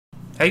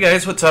Hi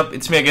guys, what's up?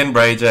 It's me again,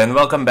 Brian.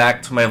 Welcome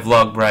back to my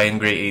vlog, Brian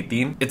Gray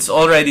 18. It's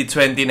already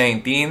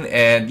 2019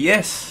 and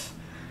yes,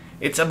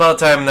 it's about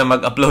time na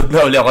mag-upload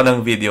na uli ako ng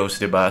videos,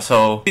 diba?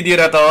 So,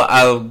 video na to,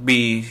 I'll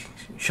be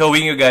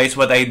showing you guys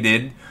what I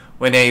did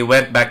when I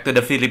went back to the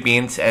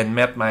Philippines and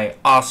met my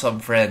awesome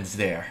friends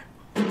there.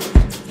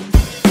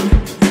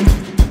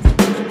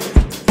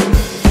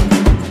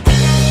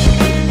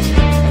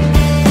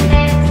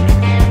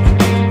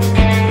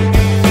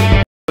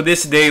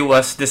 This day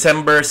was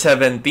December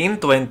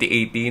 17,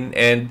 2018,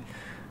 and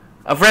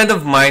a friend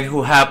of mine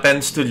who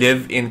happens to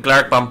live in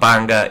Clark,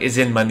 Pampanga is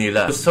in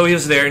Manila. So he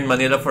was there in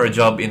Manila for a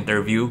job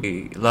interview.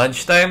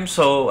 Lunchtime,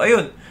 so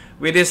ayun,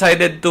 we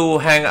decided to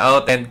hang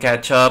out and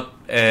catch up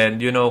and,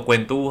 you know,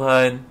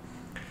 kwentuhan.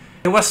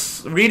 I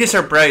was really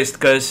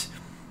surprised because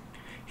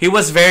he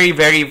was very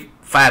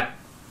fat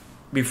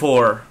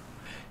before.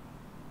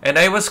 And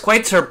I was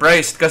quite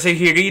surprised kasi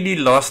he really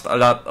lost a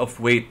lot of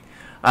weight.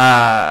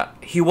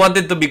 He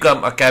wanted to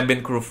become a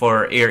cabin crew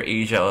for Air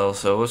Asia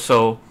also.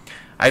 So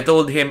I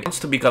told him he wants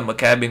to become a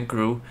cabin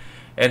crew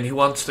and he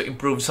wants to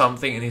improve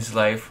something in his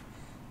life.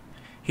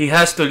 He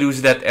has to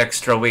lose that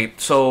extra weight.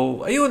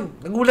 So ayun,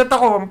 nagulat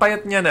ako, ang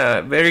payat niya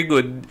na. Very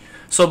good.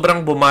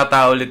 Sobrang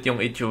bumata ulit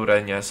yung itsura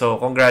niya. So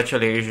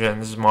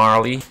congratulations,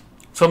 Marley.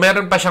 So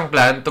meron pa siyang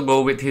plan to go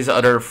with his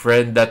other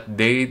friend that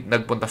day.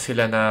 Nagpunta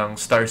sila ng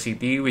Star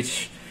City,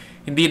 which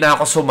hindi na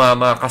ako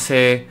sumama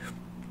kasi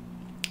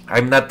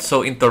I'm not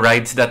so into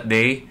rides that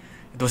day.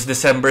 It was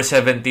December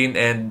 17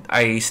 and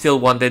I still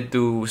wanted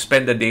to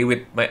spend the day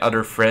with my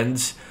other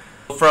friends.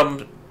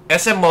 From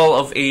SM Mall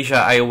of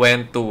Asia, I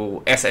went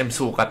to SM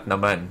Sukat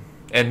naman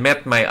and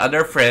met my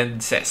other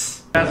friend,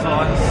 Ses.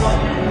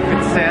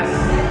 With Ses.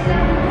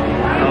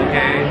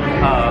 Okay.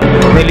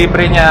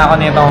 Nilibre niya ako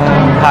nitong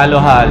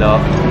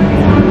halo-halo.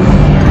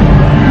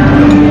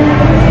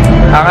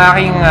 Ang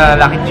aking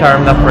lucky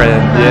charm na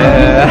friend.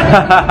 Yeah.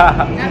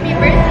 Happy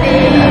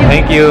birthday!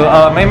 Thank you.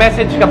 May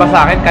message ka ba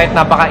sa akin kahit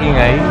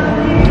napakaingay?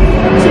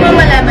 Gusto mo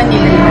malaman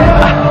nila?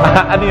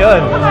 Ano yun?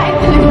 Makain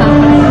talaga.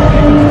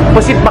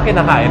 Pusit pa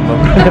kinakain mo?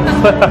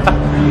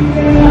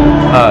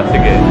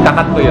 Sige.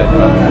 Kakat ko yun.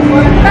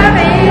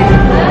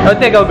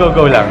 Bakit?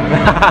 Go lang.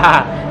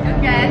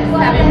 Congrats!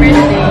 Happy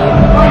birthday!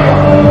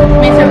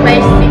 May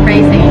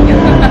surprise sa inyo.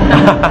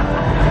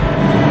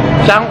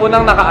 Siya ang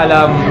unang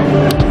nakaalam.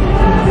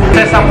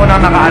 Ses ang unang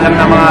nakaalam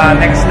ng mga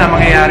next na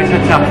mangyayari sa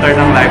chapter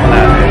ng life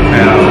natin.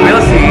 Pero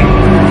we'll see.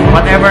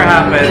 Whatever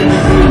happens,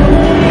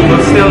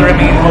 we'll still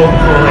remain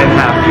hopeful and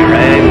happy,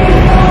 right?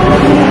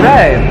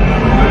 Right.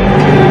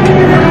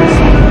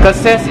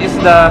 Because Ses is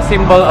the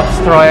symbol of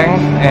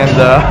strength and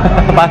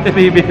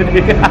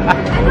positivity.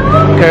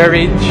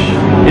 Courage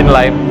in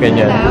life,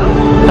 ganyan.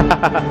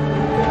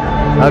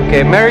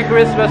 Okay, Merry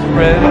Christmas,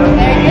 friend.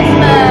 Merry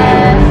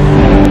Christmas!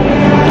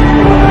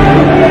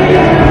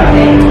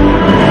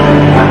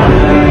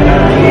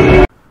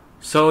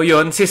 So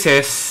yon, si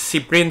Ses,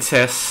 si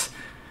Princess,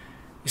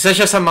 isa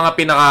siya sa mga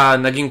pinaka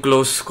naging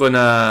close ko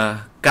na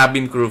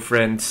cabin crew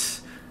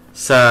friends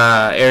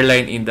sa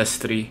airline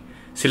industry.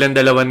 Silang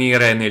dalawa ni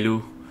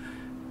Renelu.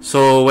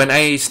 So when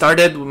I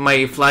started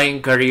my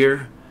flying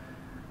career,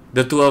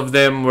 the two of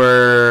them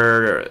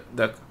were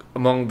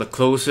among the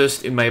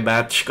closest in my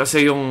batch.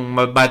 Kasi yung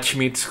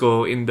batchmates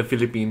ko in the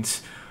Philippines,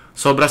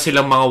 sobra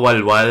silang mga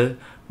walwal,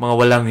 mga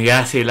walang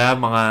hiya sila,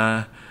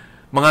 mga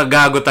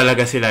gago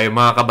talaga sila, yung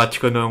mga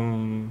kabatch ko nung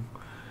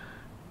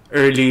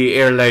early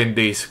airline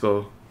days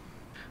ko.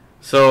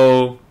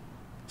 So,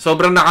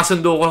 sobrang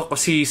nakasundo ko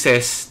si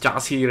Ses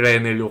tsaka si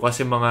Renelu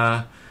kasi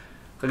mga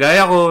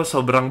kagaya ko,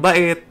 sobrang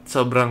bait,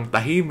 sobrang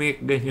tahimik,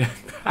 ganyan.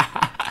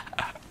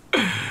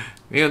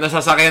 Ngayon,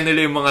 nasasakyan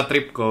nila yung mga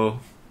trip ko.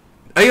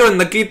 Ayun,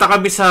 nagkita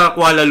kami sa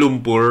Kuala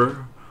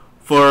Lumpur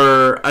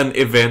for an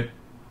event.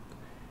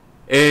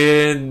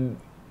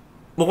 And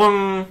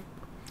mukhang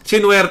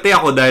sinuwerte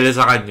ako dahil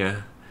sa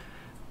kanya.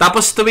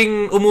 Tapos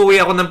tuwing umuwi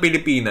ako ng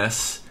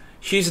Pilipinas,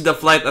 she's the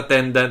flight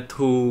attendant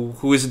who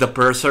is the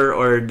purser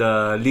or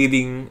the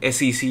leading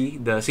SEC,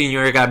 the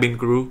senior cabin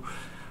crew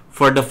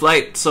for the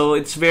flight. So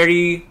it's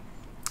very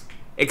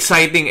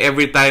exciting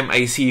every time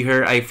I see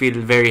her. I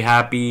feel very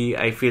happy.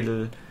 I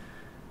feel,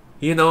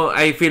 you know,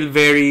 I feel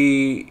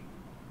very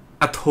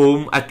at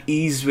home, at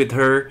ease with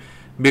her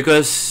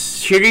because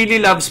she really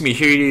loves me.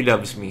 She really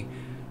loves me.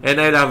 And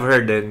I love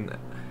her then.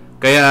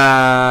 Kaya,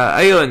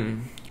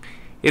 ayun,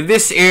 in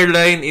this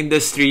airline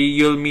industry,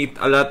 you'll meet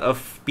a lot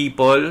of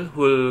people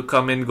who'll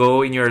come and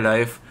go in your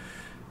life.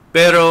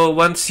 Pero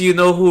once you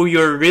know who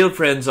your real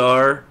friends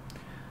are,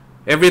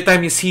 every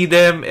time you see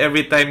them,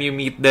 every time you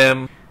meet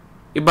them,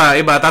 iba,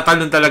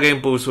 tatalon talaga yung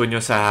puso nyo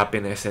sa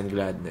happiness and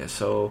gladness.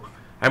 So,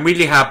 I'm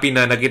really happy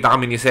na nakita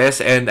kami ni Ses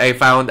and I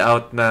found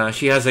out na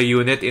she has a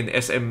unit in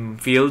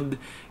SM Field,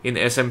 in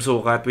SM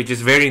Sukat, which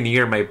is very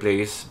near my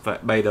place,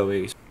 by the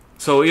way.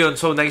 So, yun.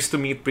 So, nice to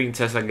meet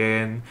Princess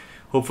again.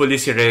 Hopefully,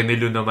 si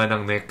Renelu naman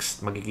ang next.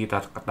 Magkikita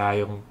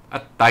tayong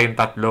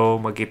tatlo,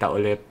 magkita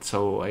ulit.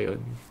 So, ayun.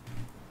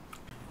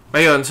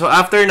 Ayun. So,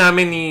 after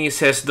namin ni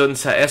Ses doon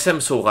sa SM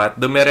Sukat,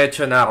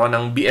 dumiretso na ako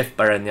ng BF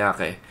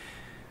Parañaque.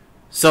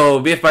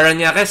 So, with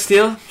Parañaque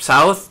still,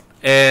 south,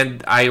 and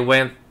I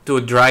went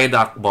to Dry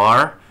Dock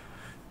Bar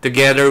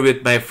together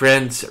with my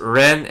friends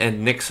Ren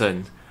and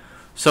Nixon.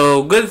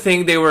 So, good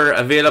thing they were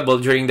available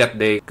during that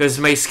day because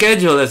my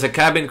schedule as a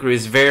cabin crew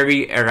is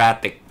very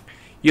erratic.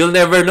 You'll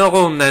never know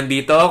kung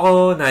nandito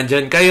ako,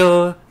 nandyan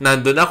kayo,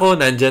 nandun ako,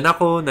 nandyan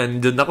ako,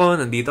 nandun ako,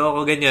 nandito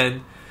ako,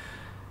 ganyan.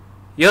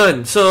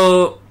 Yun.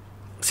 So,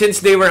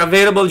 since they were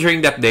available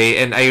during that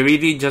day and I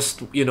really just,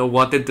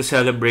 wanted to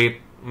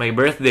celebrate my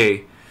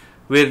birthday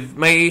with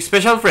my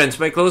special friends,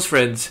 my close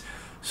friends.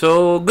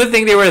 So, good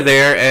thing they were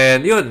there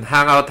and yun,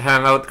 hangout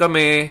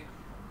kami.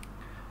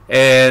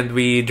 And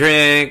we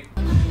drank.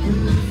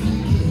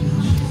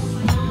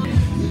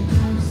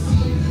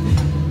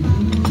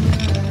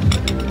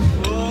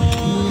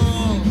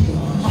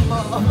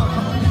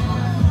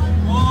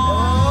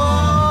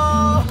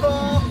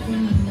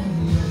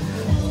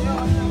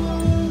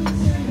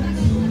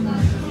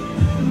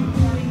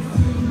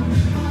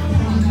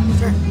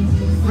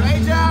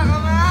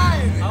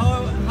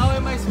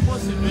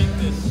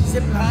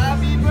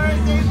 Happy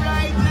birthday,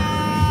 Brighta!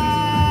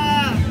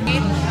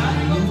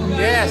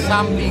 Yeah,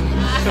 something.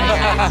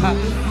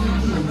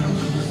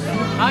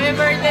 Happy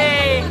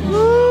birthday!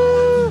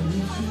 Woo!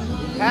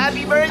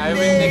 Happy birthday! I'm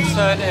with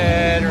Nixon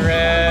and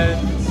Red.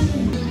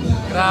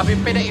 Grabe,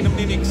 pinainom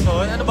ni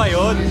Nixon. Ano ba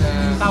yun?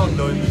 Tawag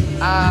doon?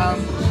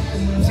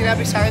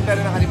 Sinabi sa akin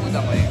pero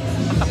nakalimutan ko eh.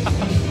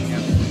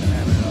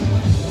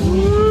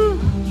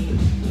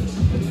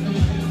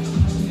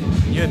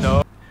 You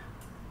know.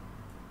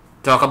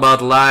 Talk about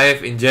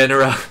life in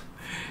general.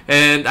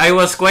 And I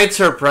was quite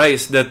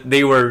surprised that they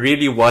were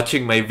really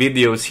watching my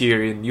videos here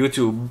in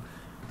YouTube.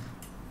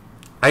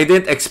 I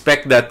didn't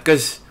expect that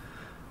because,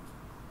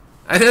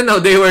 I don't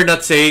know, they were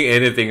not saying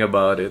anything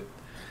about it.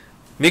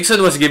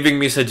 Nixon was giving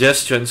me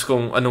suggestions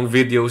kung anong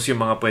videos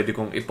yung mga pwede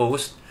kong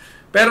i-post.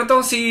 Pero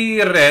tong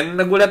si Ren,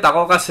 nagulat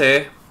ako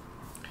kasi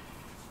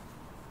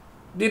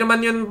di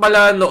naman yun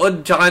pala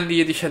nood tsaka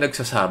hindi siya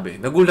nagsasabi.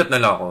 Nagulat na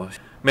lang ako.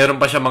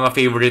 Meron pa siya mga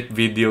favorite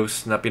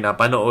videos na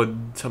pinapanood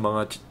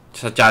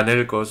sa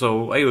channel ko.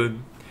 So, ayun.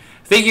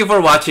 Thank you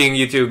for watching,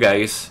 YouTube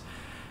guys.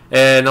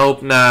 And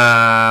hope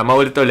na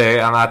maulit-uli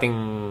ang ating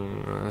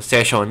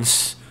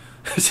sessions.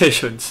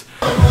 Sessions.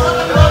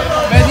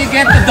 When you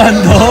get to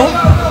Tondo,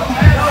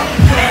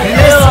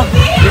 this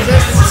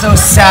is so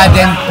sad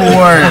and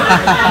poor.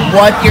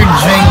 What you're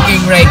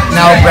drinking right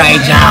now,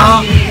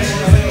 Brighta.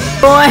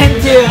 Going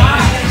to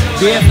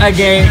give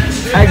again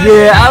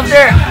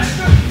after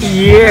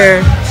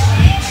year.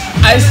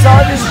 I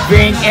saw this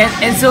drink and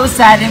it's so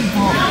sad and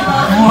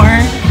poor.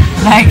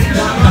 Like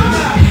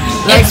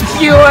it's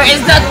pure.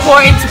 It's not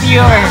poor. It's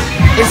pure.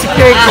 It's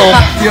pure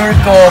Coke. Pure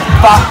Coke.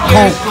 Fuck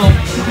Coke.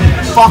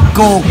 Fuck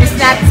Coke. It's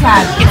not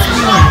sad. It's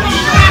pure.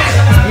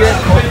 It's pure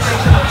Coke.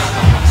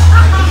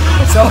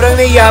 Sobrang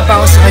naiya pa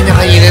ako sa kanya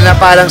kanina na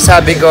parang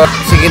sabi ko,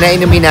 sige na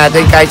inumin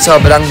natin kahit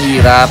sobrang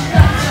hirap.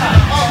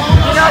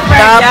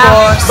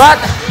 Tapos, But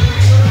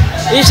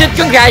you should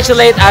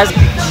congratulate us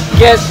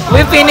because we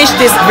finished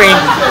this drink.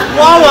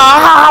 Wow,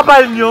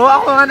 kakapal nyo.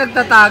 Ako nga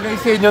nagtatagay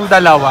sa inyong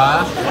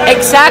dalawa.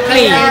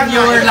 Exactly.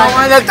 ako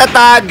nga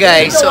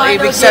nagtatagay. So,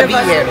 ibig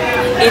sabihin,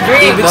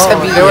 I-drink.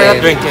 They were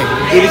not drinking.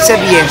 ibig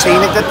sabihin, siya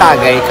yung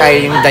nagtatagay, kaya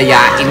yung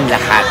dayain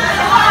lahat.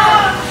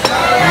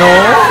 No.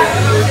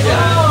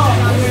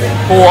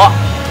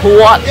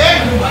 What?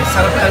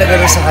 Sarap talaga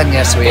rin sa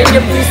kanya, swear. Can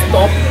you please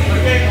stop?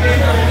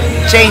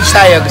 Change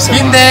tayo, gusto mo?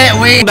 Hindi,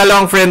 wait. Yung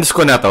dalawang friends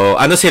ko na to,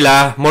 ano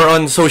sila, more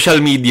on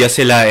social media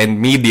sila and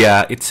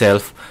media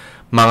itself,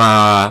 mga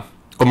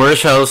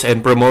commercials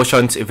and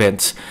promotions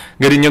events.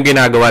 Ganun yung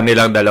ginagawa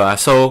nilang dalawa.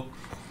 So,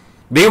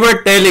 they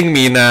were telling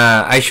me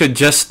na I should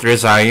just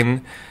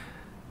resign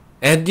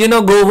and,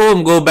 go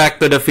home, go back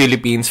to the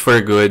Philippines for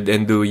good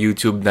and do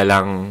YouTube na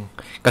lang.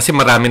 Kasi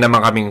marami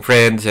naman kaming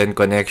friends and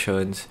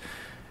connections.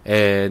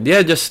 And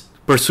yeah, just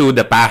pursue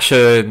the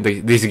passion,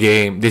 this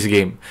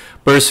game.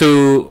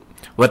 Pursue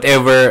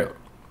whatever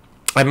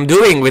I'm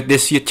doing with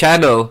this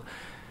channel.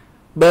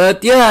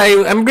 But yeah,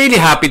 I'm really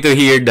happy to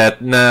hear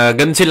that na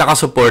ganun sila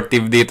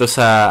ka-supportive dito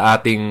sa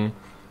ating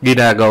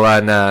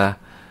ginagawa na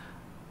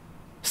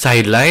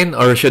sideline,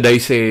 or should I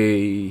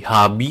say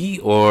hobby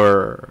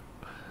or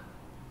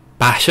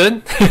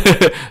passion?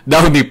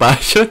 Downy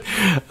passion.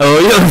 Oh,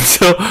 yun.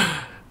 So,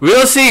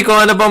 we'll see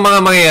kung ano pang mga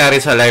mangyayari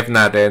sa life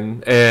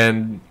natin.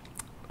 And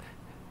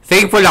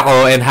thankful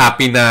ako and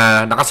happy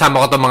na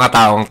nakasama ko itong mga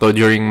taong to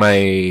during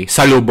my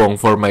salubong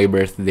for my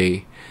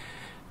birthday.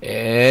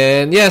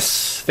 And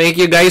yes, thank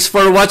you guys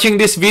for watching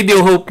this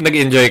video. Hope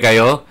nag-enjoy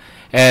kayo.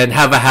 And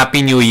have a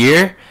happy new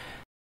year.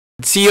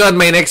 See you on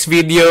my next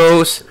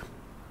videos.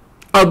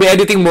 I'll be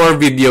editing more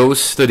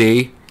videos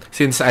today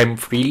since I'm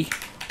free.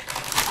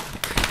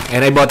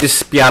 And I bought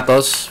this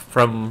piatos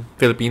from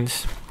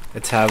Philippines.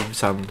 Let's have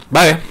some.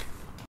 Bye!